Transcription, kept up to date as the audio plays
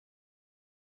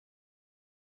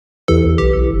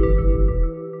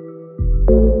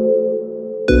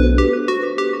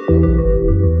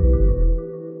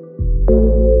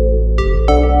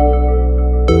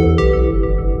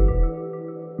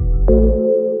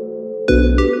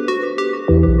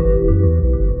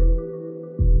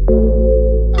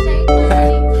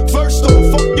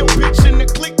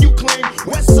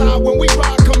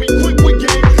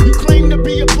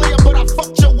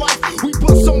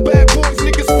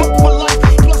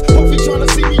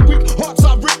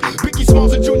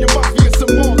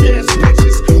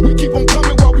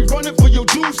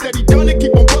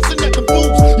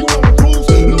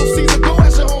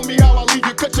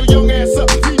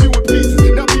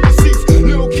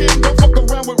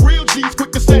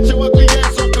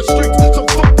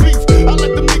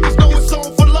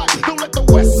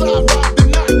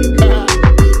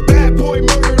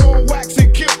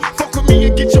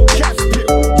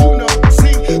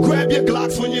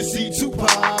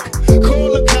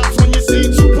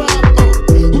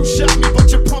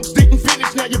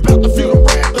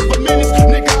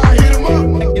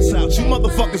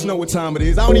time it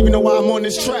is. I don't even know why I'm on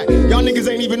this track. Y'all niggas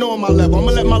ain't even on my level.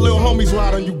 I'ma let my little homies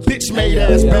ride on you bitch-made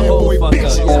ass bad boy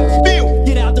bitches. Feel.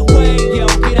 Get out the way, yo,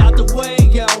 get out the way,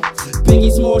 yo.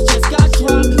 Biggie Smalls just got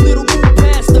dropped. Little move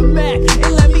past the Mac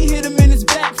and let me hit him in his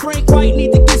back. Frank White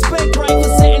need to get spanked right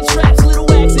for setting traps. Little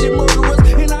accident murderers,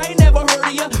 and I ain't never heard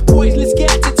of ya. Boys, let's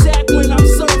get attack when I'm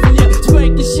serving ya.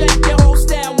 Spank the shack, your whole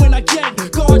style when I gang.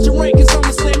 Guard your rank, cause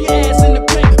I'ma slam your ass in the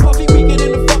paint. Puffy weaker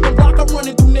than the fucking block I'm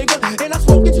running through, nigga. And I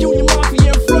smoking Junior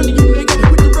Mafia in front of you, nigga.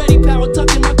 With the ready power,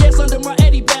 tucking my gas under my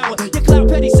Eddie Bauer. Your clout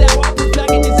petty sour, I put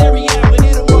packages every hour.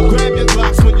 Hit 'em up. Grab your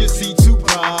Glocks when you see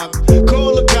Tupac.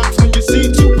 Call the cops when you see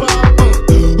Tupac.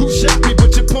 Who shot me,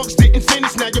 but your punks didn't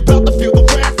finish. Now you're about to feel the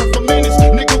wrath of a menace.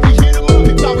 Nigga, we hit 'em up.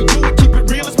 That's how we do it. Keep it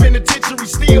real. It's penitentiary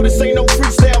steel. This ain't no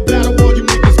freestyle battle. All you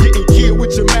niggas getting killed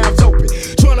with your mouths open.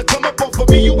 Trying to come up off of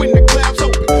me, you in the clouds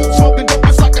open. Smoking dope,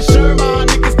 it's like a Sherman.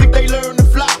 Niggas think they learn to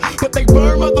fly, but they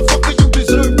burn, motherfucker. You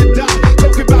deserve to die.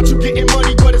 Talking about you getting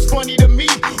money, but it's funny to me.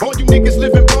 All you niggas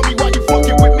living bummy while you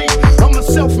fucking with me. I'm a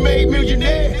self-made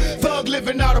millionaire, thug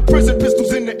living out of prison,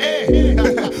 pistols in the air.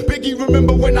 Biggie,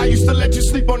 remember when I used to let you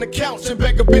sleep on the couch and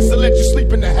beg a bitch to let you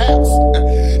sleep in the house?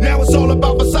 Now it's all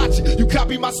about Versace. You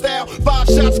copy my style, 5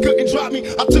 shots couldn't drop me.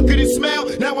 I took it and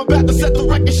smiled. Now I'm about to set the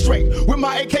record straight. With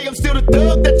my AK, I'm still the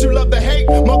thug that you love to hate.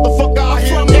 Motherfucker, I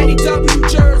hear From Eddie W.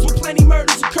 Jers, with plenty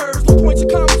murders occurs. With points of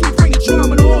commas, we bring a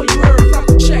drama to all you heard. Now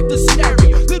check the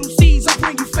scenario. Little C's, I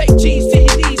bring you fake G's to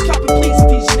your knees. Copy please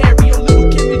visionary. Little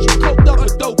Kim is you coked up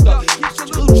or doped up. Get your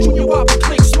little Junior Whopper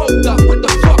click smoked up. What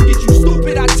the fuck is you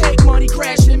stupid? I take money,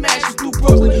 crashing and mashing through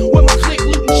Brooklyn. With my click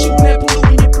looting, shooting at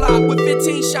polluting your block. With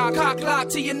 15 shot, cock lock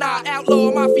to your knot.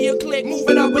 Outlaw mafia click,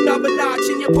 moving up another notch.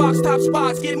 In your box top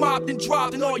spots, get mobbed and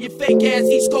dropped. And all your fake ass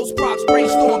East Coast props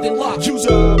brainstormed and locked. Use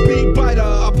a beat biter,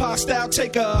 a pop style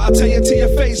taker. I tell you to your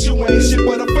face, you ain't shit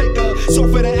but a faker. So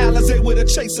for the Alizé with a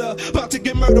chaser, about to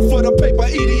get murdered for the paper.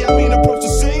 Edie, I mean approach the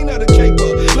scene of the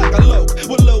caper like a loke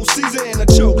with Lil Caesar and a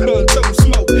choke. Don't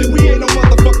smoke. We ain't no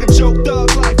motherfucking joke.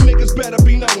 Thug life niggas better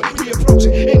be knowing. We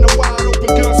approaching in a wide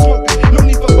open gun smoking. No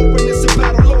need for hoping it's a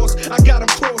battle lost. I got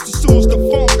 'em crossed as soon as the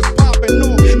phone is popping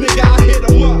off. Nigga, I hit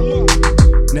 'em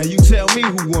up. Now you tell me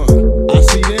who won. I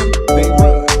see them, they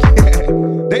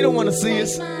run. They don't wanna see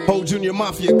us. Whole Junior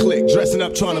Mafia clique dressing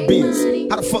up trying to be us.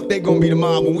 How the fuck they gonna be the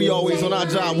mob when we always on our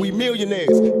job? We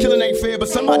millionaires. Killing ain't fair, but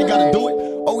somebody gotta do it.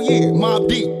 Oh yeah, Mob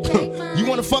Deep. You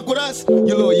wanna fuck with us?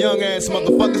 You little young ass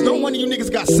motherfuckers. Don't one of you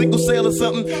niggas got sickle cell or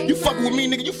something? You fucking with me,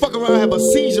 nigga. You fuck around, have a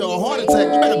seizure or a heart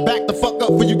attack. You better back the fuck up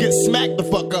before you get smacked the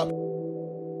fuck up.